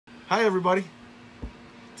Hi, everybody.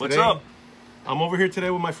 What's up? I'm over here today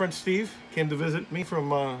with my friend Steve. Came to visit me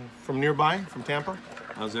from nearby, from Tampa.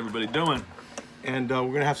 How's everybody doing? And we're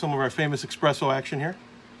going to have some of our famous espresso action here.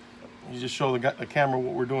 You just show the camera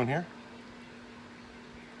what we're doing here.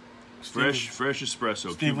 Fresh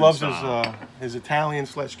espresso. Steve Cuban loves style. his Italian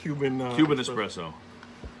 / Cuban Cuban espresso.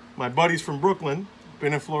 My buddy's from Brooklyn.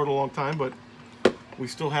 Been in Florida a long time, but we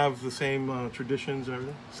still have the same traditions and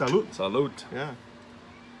everything. Salud. Salud. Yeah.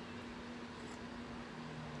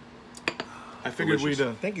 I figured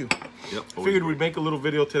Delicious. thank you. Yep. I figured we'd make a little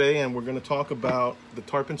video today, and we're going to talk about the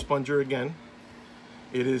tarpon sponger again.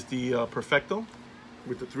 It is the Perfecto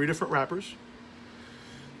with the 3 different wrappers.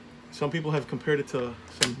 Some people have compared it to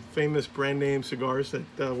some famous brand name cigars that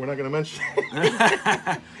we're not going to mention.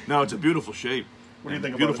 No, it's a beautiful shape. What do you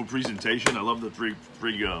think Beautiful about it? presentation. I love the three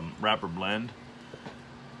wrapper blend.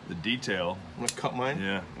 The detail. I'm going to cut mine.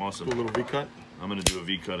 Yeah, awesome. Do a little V-cut. I'm going to do a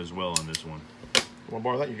V-cut as well on this one. You want to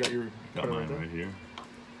borrow that? You got your Got cutter mine there? right here.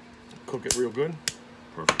 Cook it real good.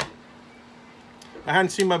 Perfect. I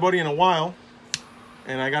hadn't seen my buddy in a while,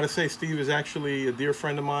 and I got to say, Steve is actually a dear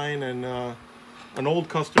friend of mine and an old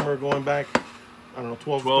customer going back, I don't know,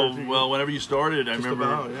 12, 13 well, whenever you started, I remember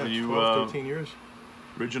about, yeah, you 12, 13 years.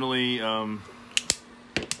 Originally,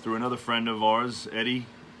 through another friend of ours, Eddie,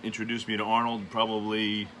 introduced me to Arnold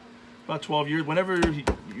probably about 12 years. Whenever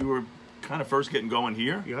you were kind of first getting going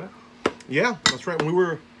here. You got it? Yeah, that's right. We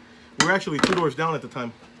were actually 2 doors down at the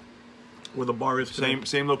time, where the bar is today.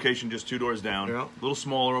 Same location, just 2 doors down. Yeah. A little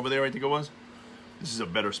smaller over there, I think it was. This is a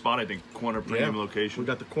better spot, I think. Corner premium location. We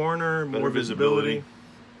got the corner, Better more visibility.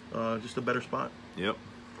 Just a better spot. Yep.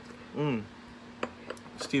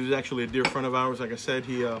 Steve is actually a dear friend of ours. Like I said,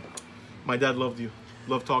 my dad loved you,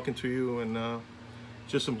 loved talking to you, and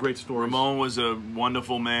just some great stories. Ramon was a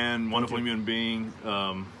wonderful man, wonderful human being.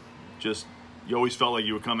 You always felt like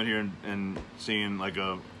you were coming here and seeing like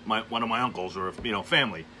one of my uncles or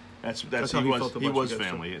family. That's how he he was. felt about He you was guys,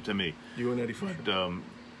 family to me. You and Eddie Fred.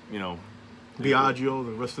 But, Biagio,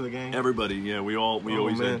 the rest of the gang. everybody, yeah, we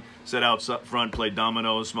always man. sat out front, played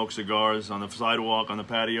dominoes, smoked cigars on the sidewalk, on the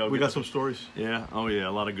patio. We got some stories. Yeah, oh yeah,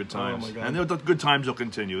 a lot of good times. Oh my God. And the good times will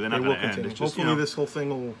continue. They're not They going will to end. continue. It's just, Hopefully this whole thing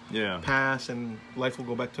will pass and life will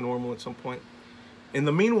go back to normal at some point. In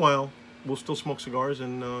the meanwhile, we'll still smoke cigars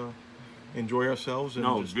and enjoy ourselves. And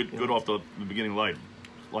no, just, good off the beginning light.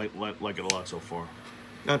 Like it a lot so far.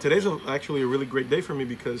 Now today's actually a really great day for me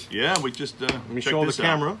because We just let me show the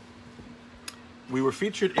camera. We were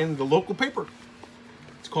featured in the local paper.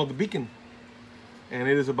 It's called The Beacon, and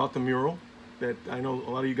it is about the mural that I know a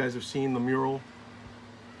lot of you guys have seen. The mural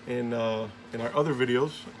in our other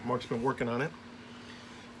videos. Mark's been working on it,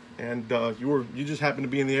 and you just happened to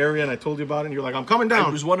be in the area, and I told you about it. And you're like, I'm coming down. I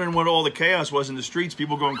was wondering what all the chaos was in the streets.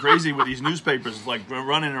 People going crazy with these newspapers, like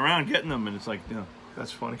running around getting them, and it's like,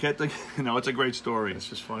 that's funny. It's a great story. It's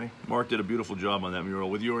just funny. Mark did a beautiful job on that mural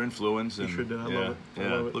with your influence. And, He sure did. I love it. I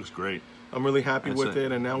Yeah, love it looks great. I'm really happy with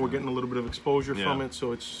it, and now we're getting a little bit of exposure Yeah. from it.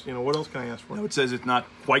 So it's, what else can I ask for? Now it says it's not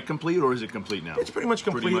quite complete, or is it complete now? It's pretty much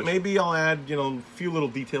complete. Pretty much. Maybe I'll add, a few little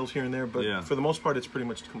details here and there, but Yeah. for the most part, it's pretty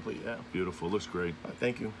much complete. Yeah. Beautiful. Looks great.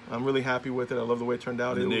 Thank you. I'm really happy with it. I love the way it turned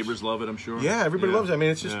out. The neighbors love it, I'm sure. Yeah, everybody loves it. I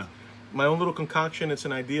mean, it's just Yeah. my own little concoction. It's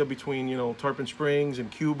an idea between, Tarpon Springs and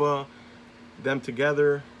Cuba, them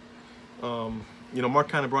together. Mark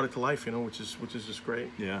kind of brought it to life, which is just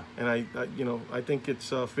great. Yeah. And I think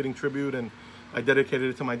it's a fitting tribute, and I dedicated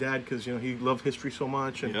it to my dad because, he loved history so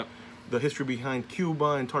much, and the history behind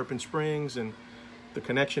Cuba and Tarpon Springs and the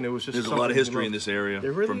connection. It was just There's a lot of history in this area.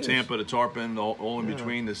 There really From is. Tampa to Tarpon, all in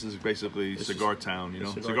between. This is basically cigar town,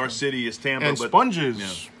 Cigar town. City is Tampa. And but,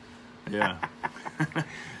 sponges. Yeah.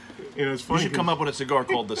 It's You funny. should come up with a cigar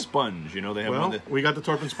called the Sponge. They have one that... we got the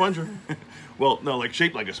Tarpon Sponger. Well, no, like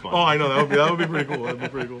shaped like a sponge. Oh, I know. That would be pretty cool. That'd be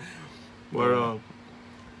pretty cool.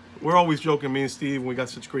 We're always joking, me and Steve. We got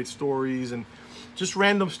such great stories and just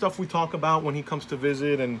random stuff we talk about when he comes to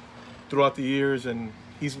visit and throughout the years. And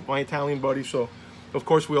he's my Italian buddy, so of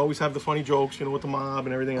course we always have the funny jokes, with the mob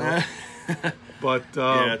and everything else. But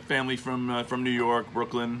yeah, family from New York,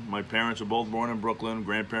 Brooklyn. My parents were both born in Brooklyn.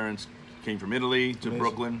 Grandparents came from Italy to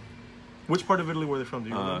Brooklyn. Which part of Italy were they from? Do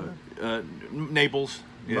you remember? Naples.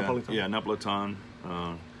 Yeah, Napolitan. Yeah, Napolitan.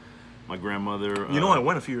 My grandmother. I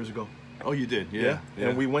went a few years ago. Oh, you did? Yeah.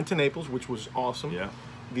 And we went to Naples, which was awesome. Yeah.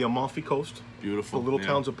 The Amalfi Coast. Beautiful. The little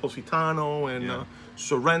towns of Positano and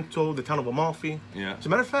Sorrento, the town of Amalfi. Yeah. As a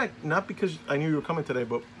matter of fact, not because I knew you were coming today,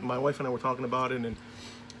 but my wife and I were talking about it, and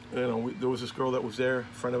there was this girl that was there, a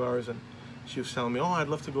friend of ours, and she was telling me, "Oh, I'd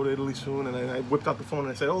love to go to Italy soon." And I whipped out the phone and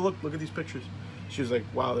I said, "Oh, look at these pictures." She was like,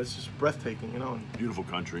 "Wow, this is breathtaking," And beautiful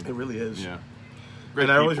country. it really is. Yeah. Great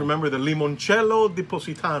and I always people. remember the Limoncello di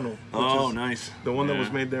Positano. Oh, is nice. The one that Yeah.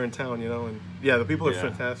 was made there in town, you know. And yeah, the people are Yeah.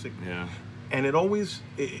 fantastic. Yeah. And it always,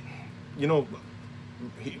 you know,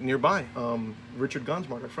 nearby, Richard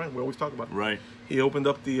Gansmark, our friend, we always talk about it. Right. He opened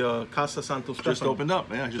up the Casa Santo Stefano. Just opened up.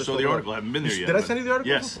 Yeah, I just saw the opened up. article. I haven't been there yet. Did I but- send you the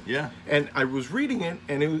article? Yes. Yeah. And I was reading it,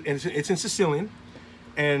 and it's in Sicilian.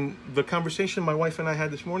 And the conversation my wife and I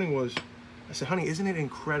had this morning was, I said, honey, isn't it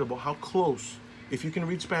incredible how close, if you can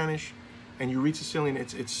read Spanish and you read Sicilian,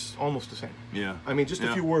 it's almost the same. Yeah. I mean, just a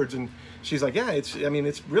Yeah. few words. And she's like, yeah, it's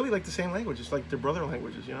really like the same language. It's like their brother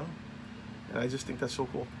languages, you know? And I just think that's so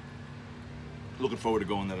cool. Looking forward to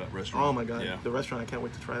going to that restaurant. Oh my God, Yeah. the restaurant, I can't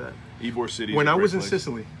wait to try that. Ybor City. is When a I great was in place.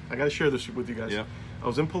 Sicily, I got to share this with you guys. Yeah. I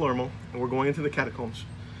was in Palermo, and we're going into the catacombs.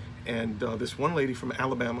 And this one lady from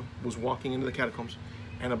Alabama was walking into the catacombs,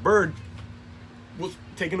 and a bird was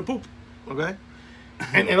taking a poop, okay?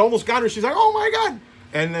 And it almost got her. She's like, oh my God.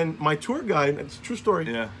 And then my tour guide, it's a true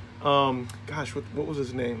story. Yeah. Gosh, what was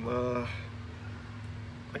his name?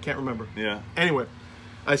 I can't remember. Yeah. Anyway,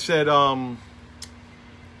 I said,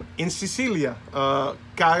 in Sicilia,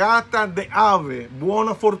 cagata de ave,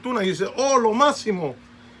 buona fortuna. He said, oh, lo máximo.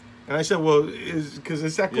 And I said, well, because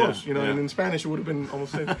it's that close, Yeah, you know, yeah. and in Spanish it would have been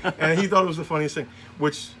almost the same. And he thought it was the funniest thing,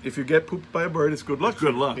 which if you get pooped by a bird, it's good luck. It's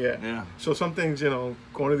good luck, Yeah. yeah. So some things, you know,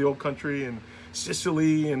 going to the old country and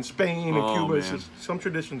Sicily and Spain and Oh, Cuba, it's man. just, some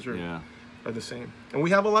traditions Yeah. are the same. And we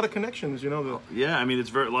have a lot of connections, you know. Yeah, I mean,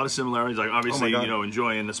 it's a lot of similarities. Like obviously, God. you know,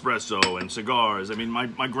 enjoying espresso and cigars. I mean, my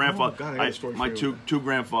grandfather, God, I got a story my for you. two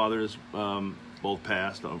grandfathers both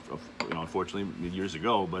passed, you know, unfortunately years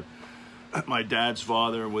ago. But my dad's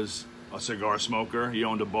father was a cigar smoker. He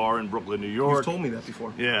owned a bar in Brooklyn, New York. You've told me that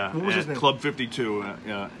before. Yeah, What was his name? Club 52.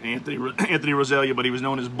 Anthony Rosalia, but he was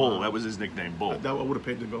known as Bull. That was his nickname, Bull. That I would have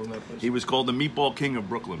paid to go in that place. He was called the Meatball King of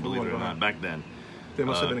Brooklyn, believe my it or God. not, back then. They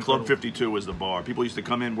must have been Club incredible. 52 was the bar. People used to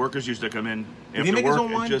come in, workers used to come in after he make his work own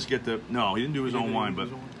and wine? just get the. No, he didn't do his own wine, but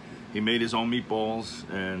his own wine? he made his own meatballs,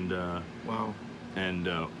 and Wow.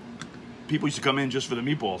 people used to come in just for the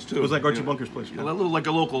meatballs too. It was like Archie You know, Bunker's place. a little like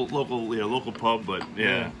a local pub, but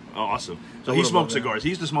yeah, awesome. So I he would've smoked loved that. cigars. He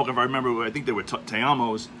used to smoke. If I remember, I think they were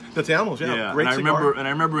Teamos. The Teamos, yeah. Yeah, Great and cigar. I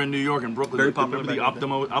remember in New York and Brooklyn. Very remember popular the back in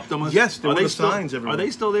the Optimus. Yes, there Are were they the still, signs everywhere. Are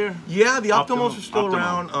they still there? Yeah, the Optimos Optimo. are still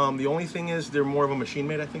Optimo. around. The only thing is they're more of a machine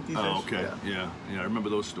made, I think, these days. Oh, okay. Yeah. Yeah. I remember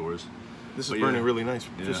those stores. This is But burning yeah. really nice.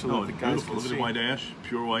 Yeah. Just so No, that the it's guys beautiful. can Look at see. the white ash,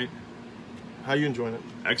 pure white. How you enjoying it?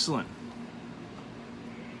 Excellent.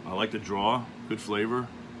 I like the draw. Good flavor.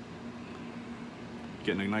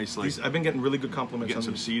 Getting a nice like. I've been getting really good compliments Getting on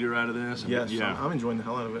some these. cedar out of this. Yes, Yeah. I'm enjoying the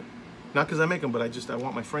hell out of it. Not because I make them, but I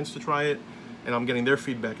want my friends to try it, and I'm getting their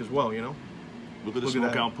feedback as well, you know? Look at the look at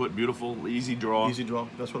smoke that. output. Beautiful. Easy draw. Easy draw.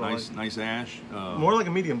 That's what Nice, I like. nice ash. More like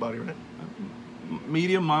a medium body, right?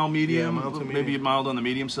 Medium, mild, medium. Yeah, mild to maybe medium. mild on the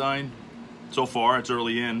medium side. So far, it's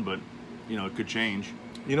early in, but you know it could change.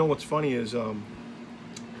 You know what's funny is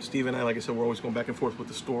Steve and I, like I said, we're always going back and forth with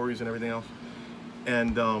the stories and everything else.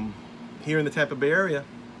 And here in the Tampa Bay area,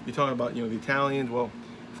 you're talking about, you know, the Italians. Well,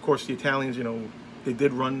 of course, the Italians, you know, they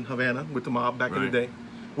did run Havana with the mob back in the Right. day.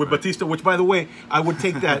 With Batista, which, by the way, I would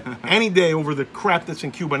take that any day over the crap that's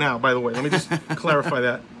in Cuba now, by the way. Let me just clarify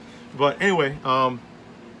that. But anyway,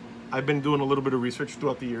 I've been doing a little bit of research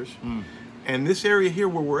throughout the years. And this area here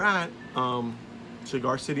where we're at,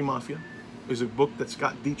 Cigar City Mafia, is a book that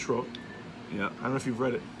Scott Dietz wrote. Yeah. I don't know if you've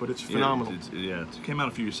read it, but it's phenomenal. Yeah, it came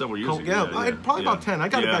out several years ago. Yeah, probably about 10. I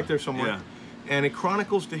got it Yeah, back there somewhere. Yeah. And it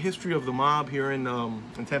chronicles the history of the mob here in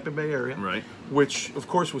Tampa Bay area. Right. Which, of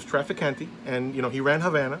course, was Trafficante. And, you know, he ran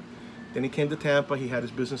Havana. Then he came to Tampa. He had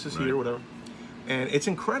his businesses here, whatever. And it's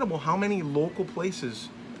incredible how many local places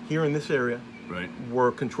here in this area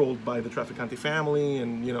were controlled by the Trafficante family.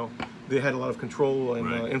 And, you know, they had a lot of control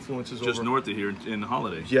and influences Just over. north of here in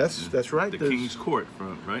Holiday. Yes, that's right. The There's King's Court,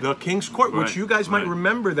 right? The King's Court, which Right, you guys might right.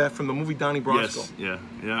 remember that from the movie Donnie Brasco. Yes,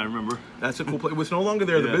 yeah, I remember. That's a cool place. It was no longer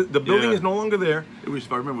there. Yeah, The building yeah. is no longer there. It was,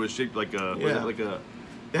 if I remember, it was shaped like a, was Yeah. it like a,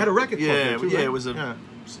 They had a record club there too, yeah, right? it was a Yeah.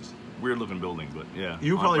 weird looking building, but yeah.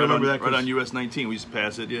 You probably right remember on, that right 'cause- on US 19. We used to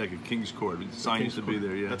pass it, yeah, like a King's Court. The sign used to be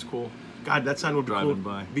there, yeah. That's cool. God, that sign would be Driving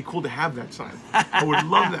cool. by. Be cool to have that sign. I would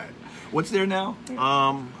love that. What's there now?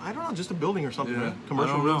 I don't know, just a building or something. Right?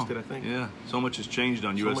 Commercial I don't real know. estate, I think. Yeah, so much has changed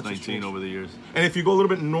on US much has 19 changed. over the years. And if you go a little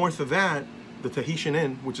bit north of that, the Tahitian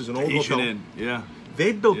Inn, which is an old Tahitian hotel, Inn, yeah.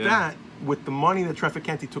 they built Yeah. that with the money that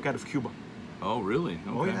Trafficante took out of Cuba. Oh, really? Okay.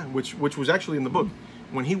 Oh yeah, which was actually in the book.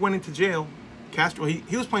 When he went into jail, Castro, he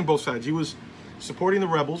was playing both sides. He was supporting the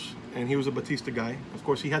rebels, and he was a Batista guy. Of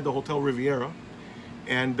course, he had the Hotel Riviera,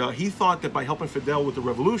 and he thought that by helping Fidel with the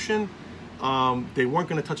revolution, they weren't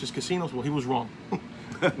going to touch his casinos. Well, he was wrong.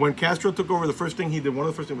 When Castro took over, the first thing he did, one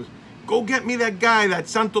of the first things was, go get me that guy, that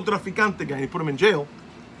Santo Traficante guy. And he put him in jail.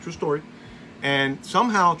 True story. And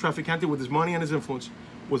somehow Traficante, with his money and his influence,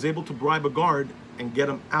 was able to bribe a guard and get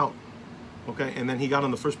him out. Okay, and then he got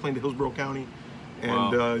on the first plane to Hillsborough County,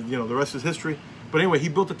 and Wow. you know, the rest is history. But anyway, he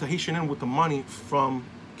built a Tahitian Inn with the money from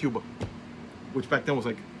Cuba, which back then was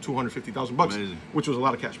like $250,000, Amazing. which was a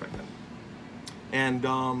lot of cash back then. And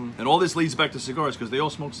all this leads back to cigars because they all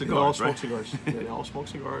smoke cigars, they all right? smoke cigars. Yeah, they all smoke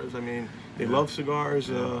cigars. I mean, they love cigars.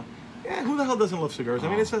 Yeah, who the hell doesn't love cigars? I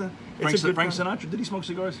mean, it's a good Frank time. Sinatra, did he smoke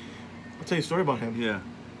cigars? I'll tell you a story about him. Yeah.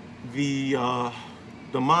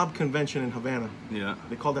 The mob convention in Havana. Yeah.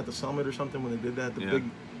 They called that the summit or something when they did that. Yeah.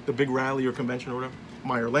 The big rally or convention or whatever.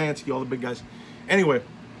 Meyer Lansky, all the big guys. Anyway,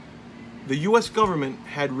 the U.S. government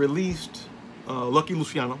had released Lucky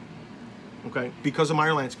Luciano, okay, because of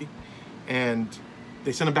Meyer Lansky, and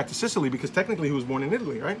they sent him back to Sicily because technically he was born in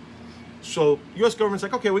Italy, right? So U.S. government's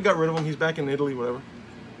like, okay, we got rid of him. He's back in Italy, whatever.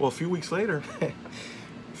 Well, a few weeks later,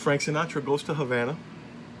 Frank Sinatra goes to Havana,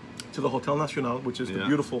 to the Hotel Nacional, which is the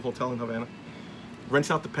beautiful hotel in Havana, rents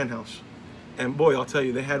out the penthouse, and boy, I'll tell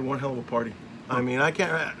you, they had one hell of a party. I mean, I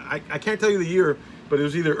can't tell you the year, but it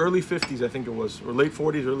was either early 50s, I think it was, or late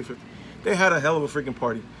 40s, early 50s. They had a hell of a freaking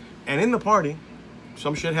party, and in the party,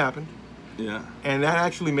 some shit happened. Yeah. And that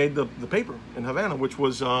actually made the paper in Havana, which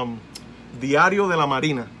was Diario de la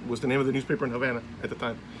Marina, was the name of the newspaper in Havana at the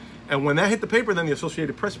time. And when that hit the paper, then the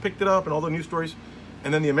Associated Press picked it up and all the news stories.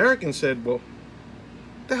 And then the Americans said, well,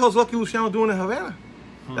 what the hell's Lucky Luciano doing in Havana?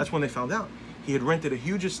 That's when they found out. He had rented a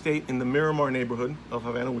huge estate in the Miramar neighborhood of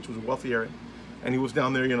Havana, which was a wealthy area. And he was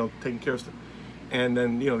down there, you know, taking care of stuff. And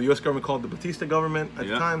then, you know, the U.S. government called the Batista government at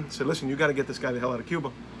the time, said, listen, you got to get this guy the hell out of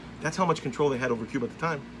Cuba. That's how much control they had over Cuba at the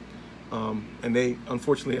time. And they,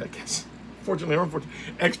 unfortunately, I guess, fortunately or unfortunately,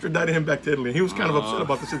 extradited him back to Italy. And he was kind of upset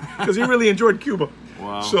about this because he really enjoyed Cuba.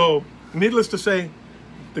 Wow. So, needless to say,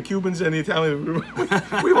 the Cubans and the Italians,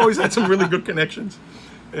 we've always had some really good connections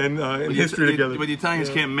and in history together. But the Italians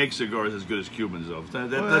can't make cigars as good as Cubans, though.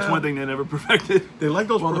 That's one thing they never perfected. They like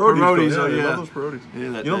those well, Perotis. The Perotis, They love those Perotis.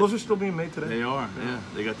 Yeah, you know, those are still being made today. They are, yeah.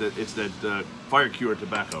 They got that. It's that fire cure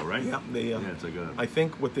tobacco, right? Yeah, it's like a. I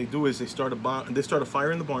think what they do is they start a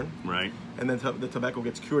fire in the barn, right? And then the tobacco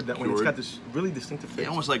gets cured that way. It's got this really distinctive taste. Yeah,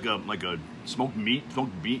 almost like a smoked meat,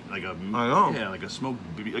 like a. I know. Yeah, like a smoked,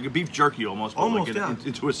 like a beef jerky almost. But almost, like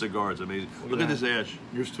into a cigar. It's amazing. Look at this ash.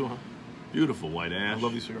 Yours too, huh? Beautiful white ash. I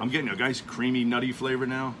love these cigars. I'm getting a nice creamy, nutty flavor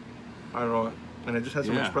now. I don't know, and it just has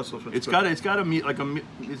some espresso. So it's got a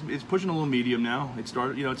it's pushing a little medium now. It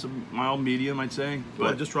started, you know, it's a mild medium, I'd say.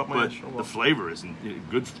 But I just dropped my ash. The flavor is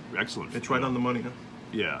good, excellent. It's right on the money, huh?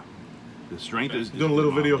 Yeah, the strength is doing a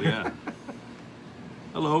little video here. Yeah.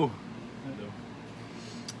 Hello.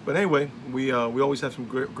 But anyway, we always have some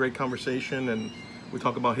great conversation, and we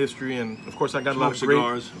talk about history, and of course I got a lot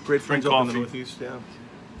of great friends up in the Northeast. Yeah.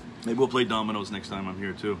 Maybe we'll play dominoes next time I'm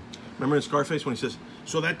here too. Remember in Scarface when he says,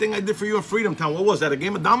 "So that thing I did for you in Freedom Town, what was that? A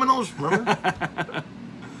game of dominoes?" Remember?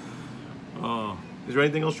 Is there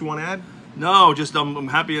anything else you want to add? No, just I'm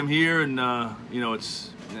happy I'm here, and you know,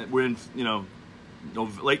 we're in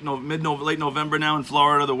late November now in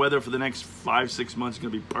Florida. The weather for the next 5-6 months is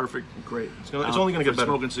gonna be perfect. Great. It's only gonna get better.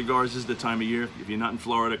 Smoking cigars, this is the time of year. If you're not in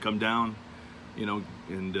Florida, come down, you know,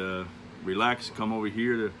 and relax. Come over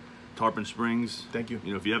here to Tarpon Springs. Thank you.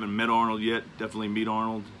 You know, if you haven't met Arnold yet, definitely meet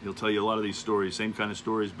Arnold. He'll tell you a lot of these stories, same kind of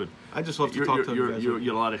stories, but I just love to talk to you guys. You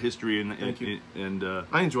got a lot of history, and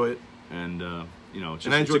I enjoy it. And you know, it's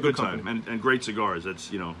I enjoy a good company. time, and great cigars.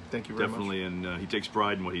 That's, you know, thank you very definitely, much. and he takes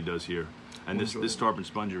pride in what he does here. And this Tarpon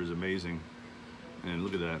Sponger is amazing. And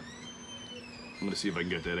look at that. I'm gonna see if I can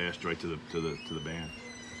get that ash right to the band.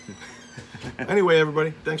 Anyway,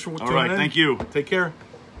 everybody, thanks for tuning in. All right, thank you. Take care.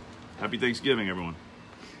 Happy Thanksgiving, everyone.